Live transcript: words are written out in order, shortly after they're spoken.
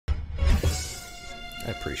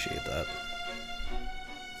I appreciate that.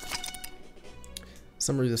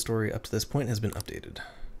 Summary of the story up to this point has been updated.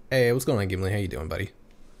 Hey, what's going on, Gimli? How you doing, buddy?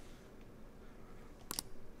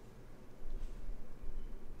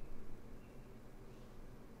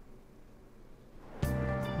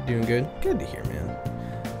 Doing good? Good to hear, man.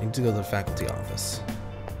 I need to go to the faculty office.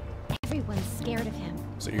 Everyone's scared of him.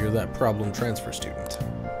 So you're that problem transfer student.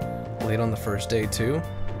 Late on the first day, too?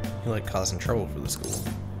 You like causing trouble for the school.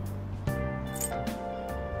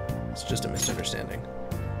 It's just a misunderstanding.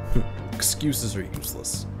 Excuses are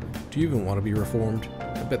useless. Do you even want to be reformed?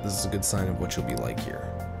 I bet this is a good sign of what you'll be like here.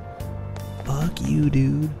 Fuck you,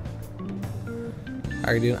 dude. How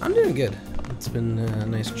are you doing? I'm doing good. It's been a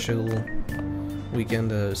nice chill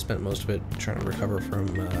weekend. Spent most of it trying to recover from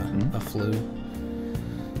a flu.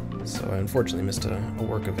 So I unfortunately missed a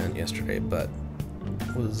work event yesterday, but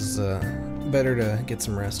it was better to get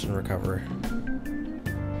some rest and recover.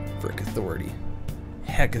 Frick authority.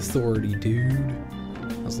 Heck authority, dude.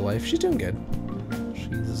 How's the wife? She's doing good.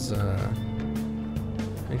 She's, I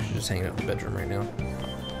think she's just hanging out in the bedroom right now.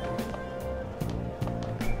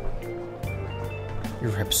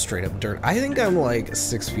 Your rip's straight up dirt. I think I'm like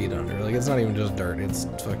 6 feet under. Like, it's not even just dirt. It's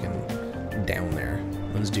fucking down there.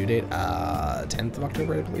 When's due date? 10th of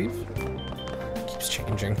October, I believe. Keeps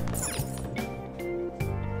changing.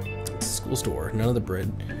 School store. None of the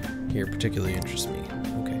bread here particularly interests me.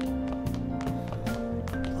 Okay.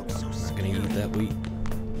 Not gonna eat that wheat.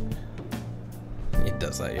 It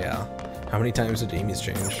does that, yeah. How many times did Amy's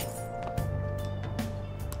change?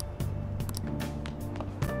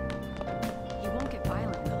 You won't get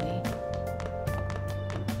violent, will he?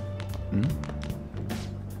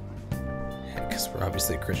 Heck, 'cause we're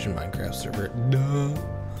obviously a Christian Minecraft server. Duh.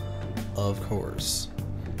 Of course.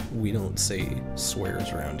 We don't say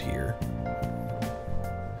swears around here.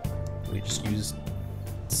 We just use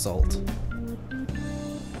salt.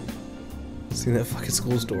 See that fucking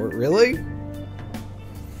school store? Really?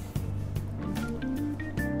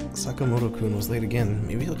 Sakamoto-kun was late again.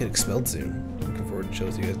 Maybe he'll get expelled soon. Looking forward to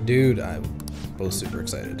shows you guys. Dude, I'm both super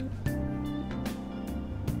excited.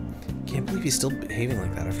 Can't believe he's still behaving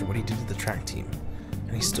like that after what he did to the track team.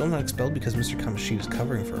 And he's still not expelled because Mr. Kamoshida's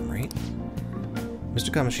covering for him, right?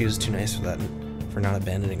 Mr. Kamoshida's too nice for that, for not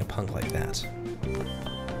abandoning a punk like that. Who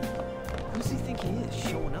does he think he is,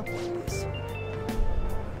 showing up like this?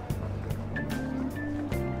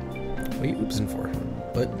 What are you oopsing for?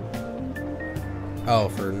 What? Oh,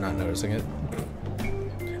 for not noticing it.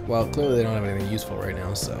 Well, clearly they don't have anything useful right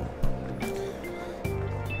now, so.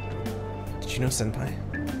 Did you know, Senpai?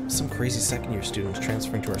 Some crazy second-year students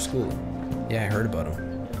transferring to our school. Yeah, I heard about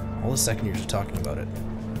him. All the second years are talking about it.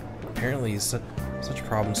 Apparently he's such a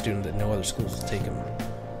problem student that no other schools will take him.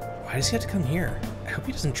 Why does he have to come here? I hope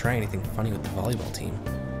he doesn't try anything funny with the volleyball team.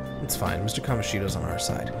 It's fine, Mr. Kamoshida's on our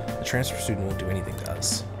side. The transfer student won't do anything to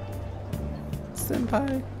us.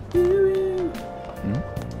 Senpai.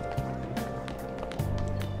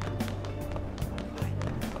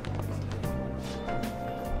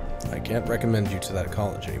 I can't recommend you to that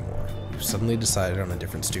college anymore. You've suddenly decided on a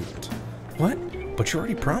different student. What? But you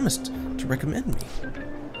already promised to recommend me.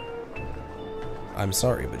 I'm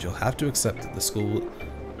sorry, but you'll have to accept that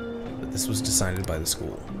this was decided by the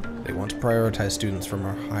school. They want to prioritize students from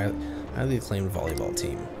our highly acclaimed volleyball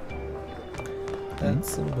team.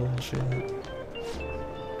 That's some bullshit.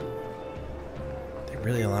 They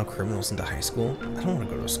really allow criminals into high school? I don't want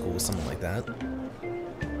to go to a school with someone like that.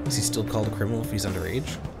 Is he still called a criminal if he's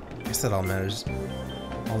underage? I guess that all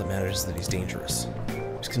that matters is that he's dangerous.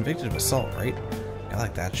 He's convicted of assault, right? A guy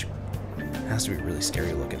like that has to be really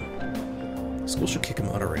scary looking. School should kick him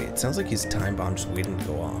out already. It sounds like he's a time bomb just waiting to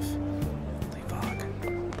go off. Holy fuck.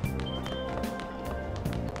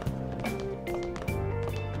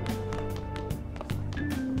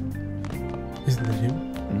 Isn't that him?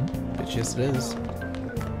 Bitch, yes it is.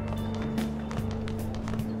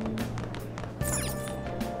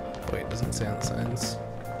 Wait, doesn't it say on the signs?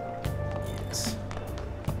 Yes.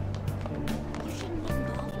 You shouldn't get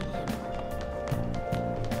involved with him.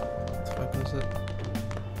 What the fuck was it?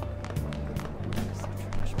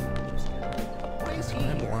 Why is he Am I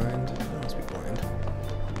here? blind? I must be blind.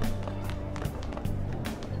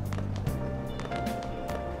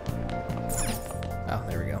 Oh,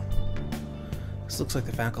 there we go. This looks like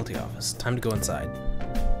the faculty office. Time to go inside.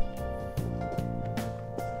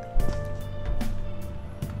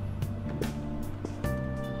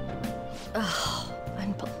 Oh,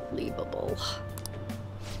 unbelievable.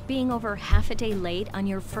 Being over half a day late on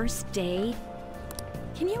your first day?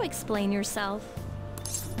 Can you explain yourself?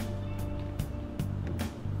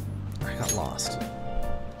 I got lost.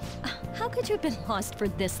 How could you have been lost for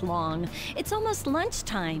this long? It's almost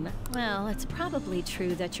lunchtime. Well, it's probably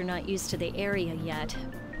true that you're not used to the area yet,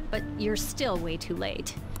 but you're still way too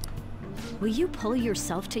late. Will you pull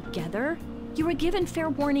yourself together? You were given fair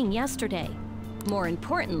warning yesterday. More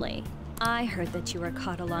importantly, I heard that you were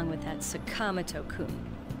caught along with that Sakamoto-kun.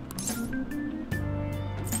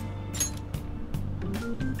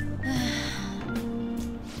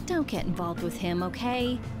 Don't get involved with him,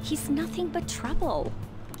 okay? He's nothing but trouble.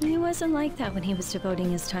 He wasn't like that when he was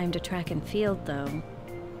devoting his time to track and field, though.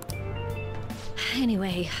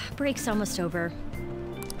 Anyway, break's almost over.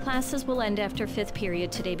 Classes will end after 5th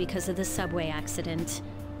period today because of the subway accident.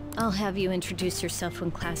 I'll have you introduce yourself when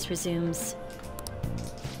class resumes.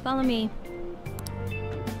 Follow me.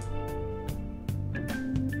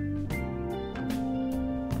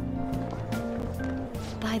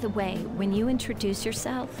 By the way, when you introduce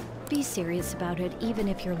yourself, be serious about it even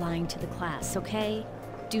if you're lying to the class, okay?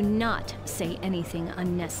 Do not say anything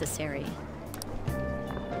unnecessary.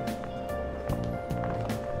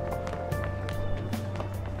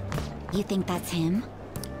 You think that's him?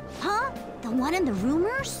 Huh? The one in the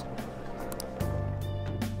rumors?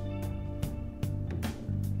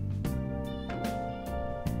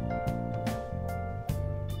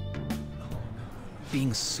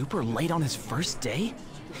 Being super late on his first day?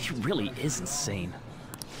 He really is insane.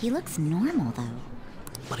 He looks normal, though.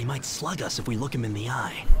 But he might slug us if we look him in the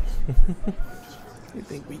eye. You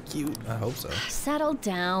think we cute? I hope so. Settle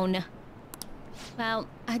down. Well,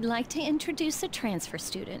 I'd like to introduce a transfer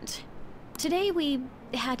student. Today we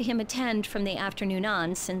had him attend from the afternoon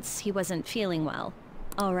on since he wasn't feeling well.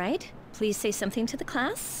 All right, please say something to the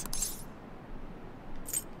class.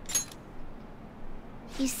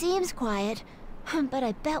 He seems quiet, but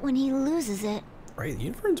I bet when he loses it... Right, the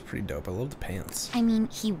uniform's pretty dope. I love the pants. I mean,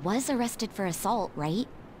 he was arrested for assault, right?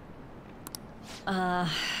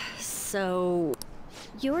 So...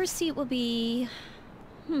 Your seat will be...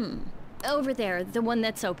 over there, the one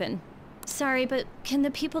that's open. Sorry, but can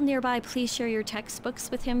the people nearby please share your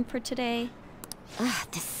textbooks with him for today? Ugh,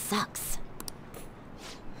 this sucks.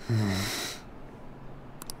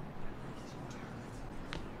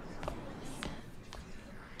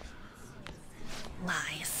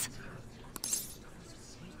 Lies.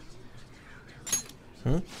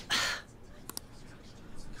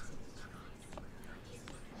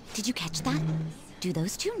 Did you catch that? Do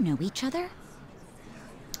those two know each other?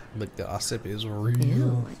 The gossip is real.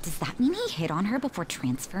 Ew, does that mean he hit on her before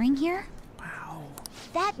transferring here? Wow.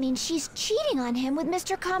 That means she's cheating on him with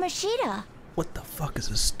Mr. Kamoshida. What the fuck is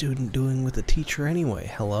a student doing with a teacher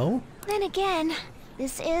anyway? Hello? Then again,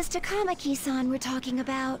 this is Takamaki-san we're talking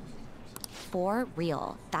about. For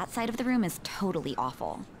real, that side of the room is totally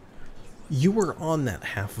awful. You were on that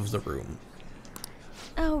half of the room.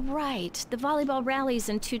 Oh, right. The volleyball rally's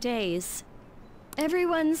in 2 days.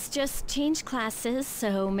 Everyone's just changed classes,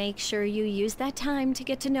 so make sure you use that time to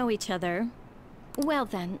get to know each other. Well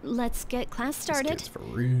then, let's get class started. This kid's for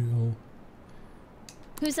real.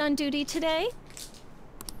 Who's on duty today?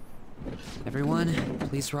 Everyone,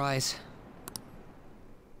 please rise.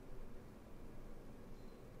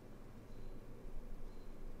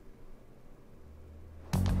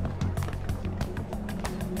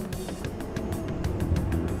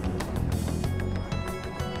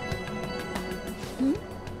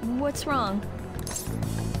 What's wrong?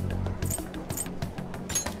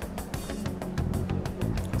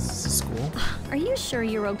 Is this a school? Are you sure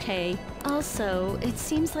you're okay? Also, it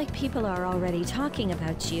seems like people are already talking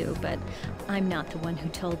about you, but I'm not the one who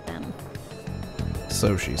told them.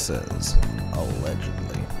 So she says.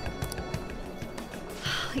 Allegedly.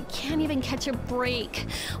 I can't even catch a break.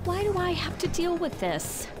 Why do I have to deal with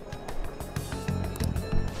this?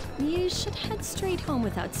 You should head straight home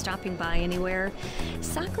without stopping by anywhere.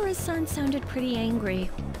 Sakura-san sounded pretty angry.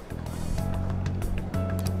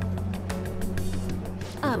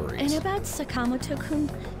 And about Sakamoto-kun,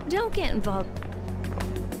 don't get involved.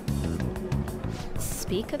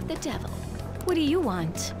 Speak of the devil. What do you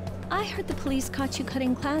want? I heard the police caught you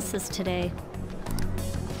cutting classes today.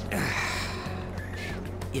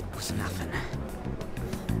 It was nothing.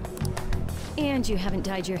 And you haven't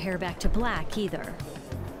dyed your hair back to black either.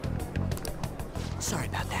 Sorry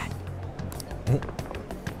about that.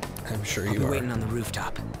 I'm sure I'll you be are. waiting on the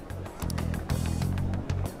rooftop.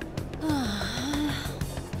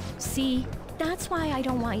 See, that's why I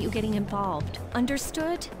don't want you getting involved.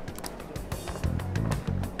 Understood?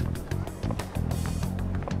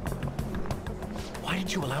 Why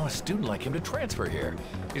did you allow a student like him to transfer here?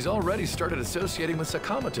 He's already started associating with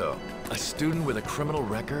Sakamoto. A student with a criminal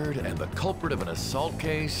record and the culprit of an assault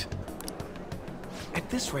case. At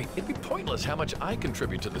this rate, it'd be pointless how much I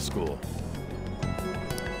contribute to the school.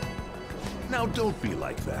 Now don't be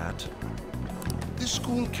like that. This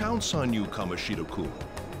school counts on you, Kamoshida-kun.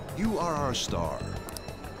 You are our star.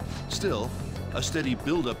 Still, a steady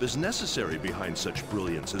buildup is necessary behind such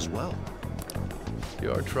brilliance as well.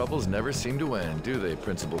 Your troubles never seem to end, do they,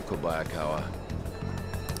 Principal Kobayakawa?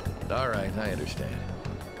 All right, I understand.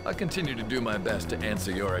 I'll continue to do my best to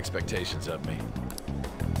answer your expectations of me.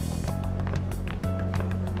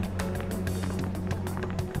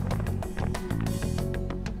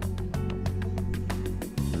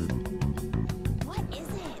 What is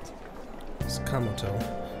it?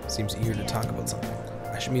 Sakamoto seems eager to talk about something.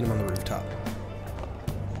 I should meet him on the rooftop.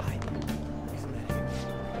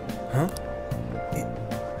 Huh?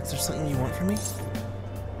 Is there something you want from me?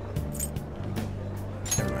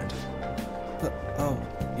 Never mind. But, oh,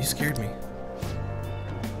 you scared me.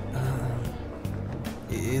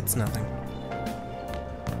 It's nothing.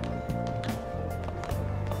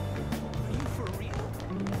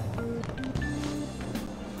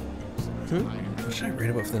 What should I read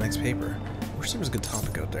about for the next paper? I wish there was a good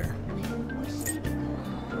topic out there.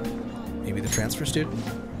 Maybe the transfer student?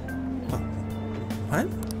 What?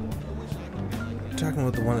 You're talking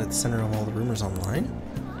about the one at the center of all the rumors online?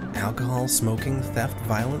 Alcohol, smoking, theft,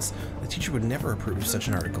 violence? The teacher would never approve of such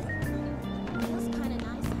an article.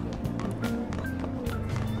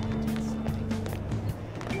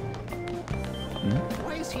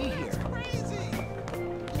 Why is he here?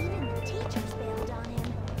 Even the teachers bailed on him.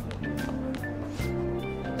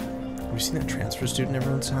 Have you seen that transfer student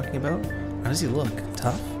everyone's talking about? How does he look?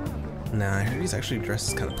 Tough? Nah, I heard he's actually dressed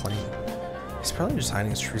as kind of plain. He's probably just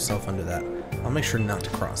hiding his true self under that. I'll make sure not to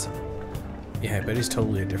cross him. Yeah, I bet he's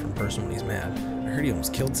totally a different person when he's mad. I heard he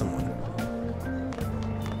almost killed someone.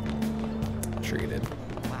 Sure he did.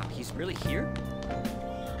 Wow, he's really here?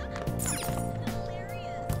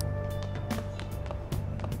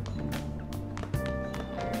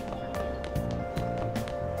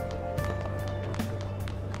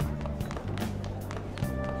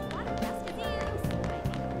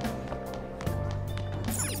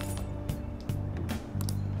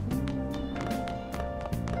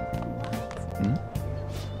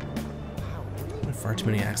 Far too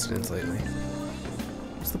many accidents lately.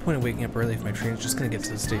 What's the point of waking up early if my train's just gonna get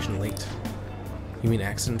to the station late? You mean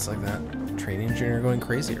accidents like that? Train engineer going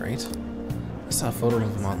crazy, right? I saw a photo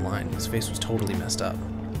of him online. His face was totally messed up.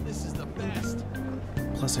 This is the best.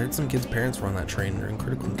 Plus, I heard some kids' parents were on that train and are in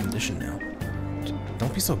critical condition now.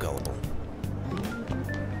 Don't be so gullible.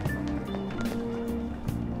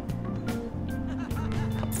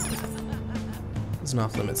 There's an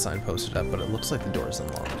off-limits sign posted up, but it looks like the door is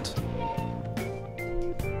unlocked.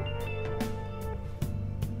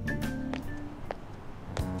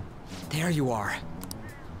 There you are.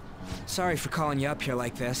 Sorry for calling you up here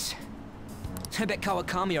like this. I bet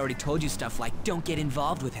Kawakami already told you stuff like, don't get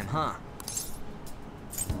involved with him, huh?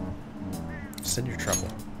 Said you're trouble.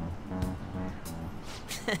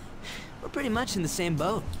 We're pretty much in the same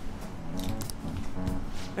boat.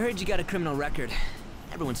 I heard you got a criminal record.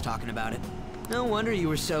 Everyone's talking about it. No wonder you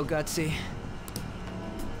were so gutsy.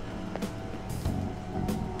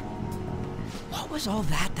 What was all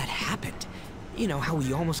that happened? You know, how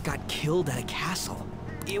we almost got killed at a castle.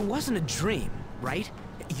 It wasn't a dream, right?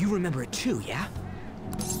 You remember it too, yeah?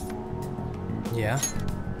 Yeah?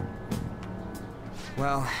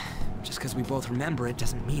 Well, just because we both remember it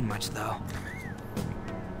doesn't mean much, though.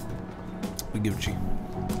 We Gucci.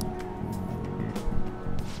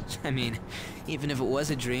 I mean, even if it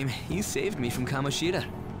was a dream, you saved me from Kamoshida.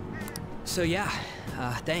 So yeah,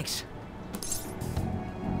 thanks.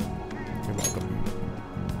 You're welcome.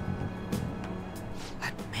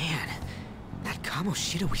 But man, that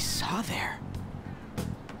Kamoshida we saw there.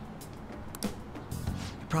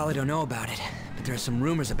 You probably don't know about it, but there are some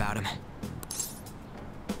rumors about him.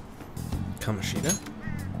 Kamoshida?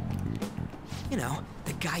 You know,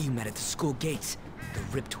 the guy you met at the school gates. The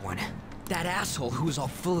ripped one. That asshole who was all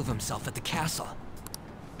full of himself at the castle.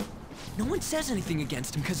 No one says anything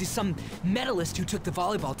against him because he's some medalist who took the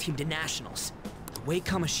volleyball team to nationals. The way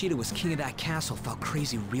Kamoshida was king of that castle felt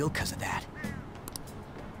crazy real because of that.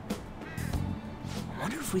 I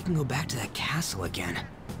wonder if we can go back to that castle again.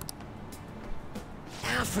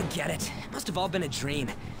 Ah, forget it. It must have all been a dream.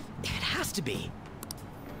 It has to be.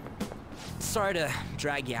 Sorry to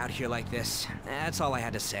drag you out here like this. That's all I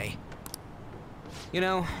had to say. You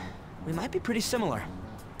know, we might be pretty similar.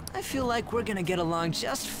 I feel like we're gonna get along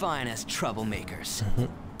just fine as troublemakers.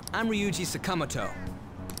 I'm Ryuji Sakamoto.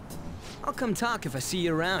 I'll come talk if I see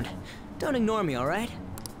you around. Don't ignore me, alright?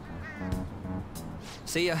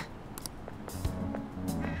 See ya.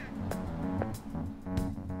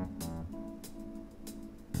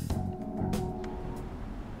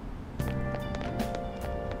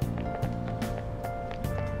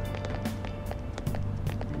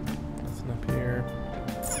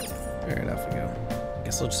 off we go.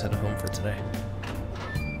 Guess I'll just head home for today.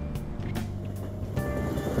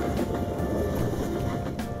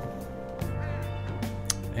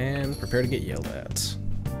 And prepare to get yelled at.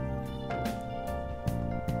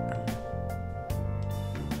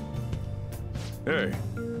 Hey.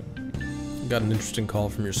 Got an interesting call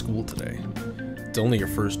from your school today. It's only your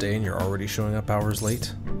first day and you're already showing up hours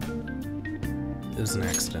late? It was an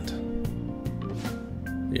accident.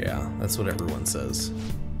 Yeah, that's what everyone says.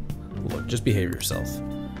 Look, just behave yourself.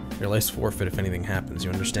 Your life's forfeit if anything happens.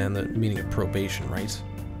 You understand the meaning of probation, right?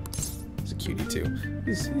 He's a cutie too.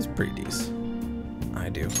 He's pretty decent. I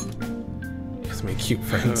do. He has many cute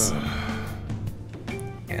friends.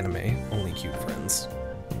 Anime, only cute friends.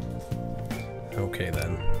 Okay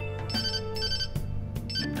then.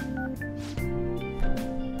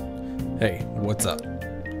 Hey, what's up?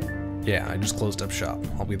 Yeah, I just closed up shop.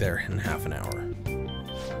 I'll be there in half an hour.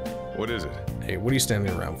 What is it? Hey, what are you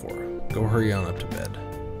standing around for? Go hurry on up to bed.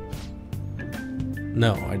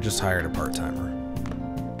 No, I just hired a part-timer.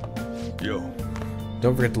 Yo.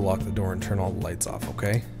 Don't forget to lock the door and turn all the lights off,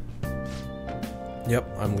 okay? Yep,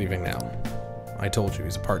 I'm leaving now. I told you,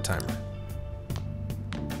 he's a part-timer.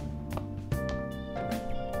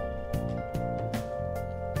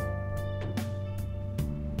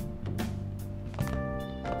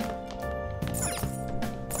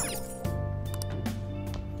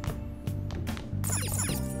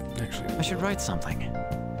 Actually, I should write something.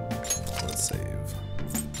 let's save.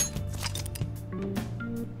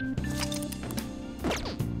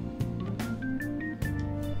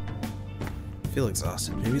 I feel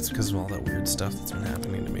exhausted. Maybe it's because of all that weird stuff that's been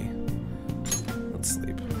happening to me. Let's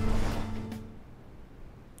sleep.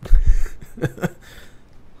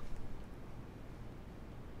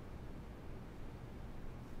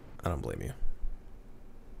 I don't blame you.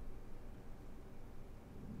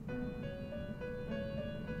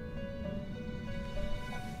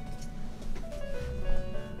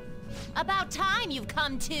 About time you've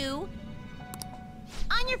come to.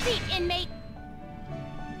 On your feet, inmate.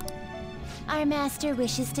 Our master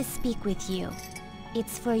wishes to speak with you.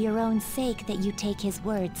 It's for your own sake that you take his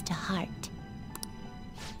words to heart.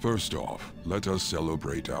 First off, let us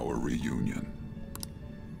celebrate our reunion.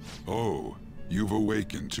 Oh, you've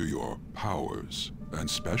awakened to your powers, and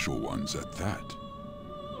special ones at that.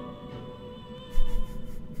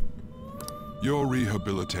 Your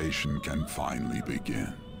rehabilitation can finally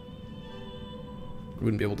begin. You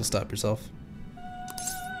wouldn't be able to stop yourself.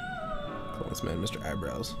 Call this man Mr.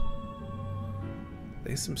 Eyebrows.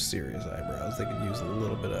 They have some serious eyebrows. They could use a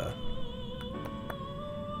little bit of...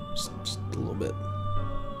 Just a little bit.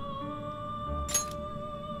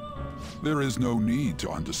 There is no need to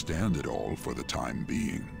understand it all for the time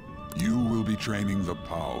being. You will be training the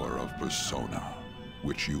power of Persona,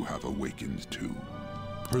 which you have awakened to.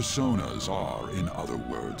 Personas are, in other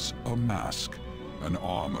words, a mask, an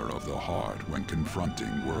armor of the heart when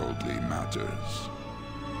confronting worldly matters.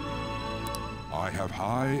 I have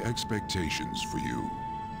high expectations for you.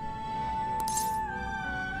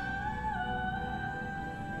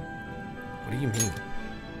 What do you mean?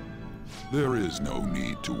 There is no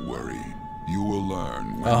need to worry. You will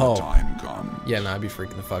learn when Oh. the time comes. Yeah, nah, I'd be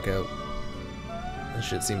freaking the fuck out. This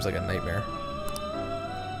shit seems like a nightmare.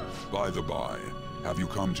 By the by, have you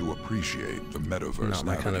come to appreciate the Metaverse Not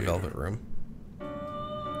my kind of Navigator? velvet room.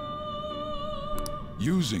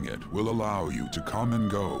 Using it will allow you to come and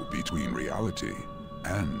go between reality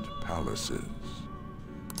and palaces.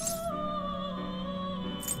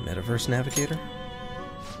 Metaverse Navigator?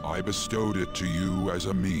 I bestowed it to you as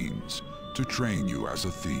a means to train you as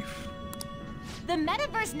a thief. The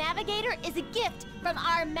Metaverse Navigator is a gift from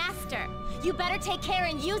our master. You better take care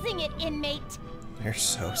in using it, inmate. You're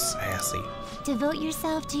so sassy. Devote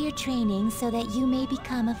yourself to your training so that you may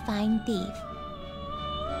become a fine thief.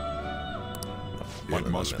 One It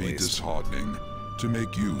of must them, at be least. disheartening to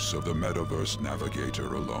make use of the Metaverse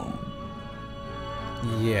Navigator alone.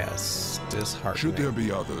 Yes, disheartening. Should there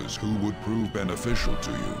be others who would prove beneficial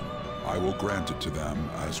to you, I will grant it to them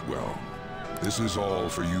as well. This is all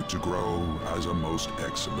for you to grow as a most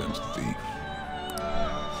excellent thief.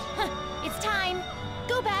 It's time.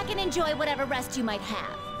 Go back and enjoy whatever rest you might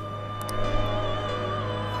have.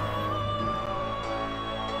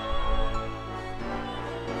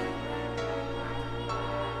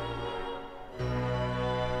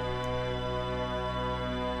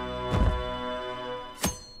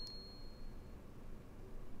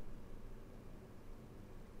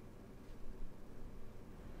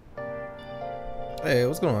 Hey,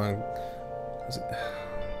 what's going on? Is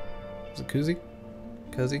it Kuzi?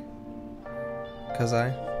 Kuzi?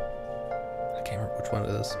 Kazai? I can't remember which one it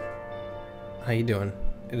is. How you doing?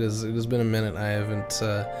 It has been a minute. I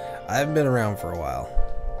haven't been around for a while,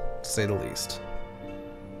 to say the least.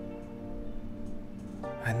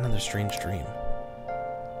 I had another strange dream.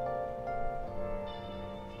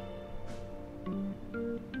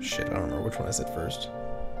 Shit, I don't remember which one I said first.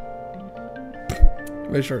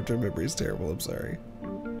 My short-term memory is terrible, I'm sorry.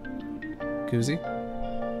 Koozie?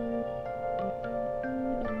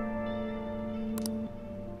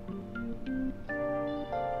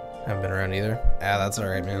 Haven't been around either. Ah, that's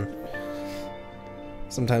alright, man.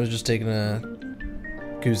 Sometimes just taking a...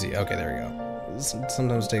 Koozie, okay, there we go.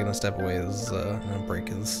 Sometimes taking a step away is, and a break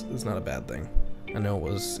is not a bad thing. I know it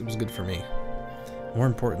was good for me. More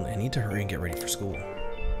importantly, I need to hurry and get ready for school.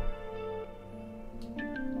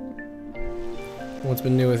 What's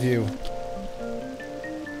been new with you?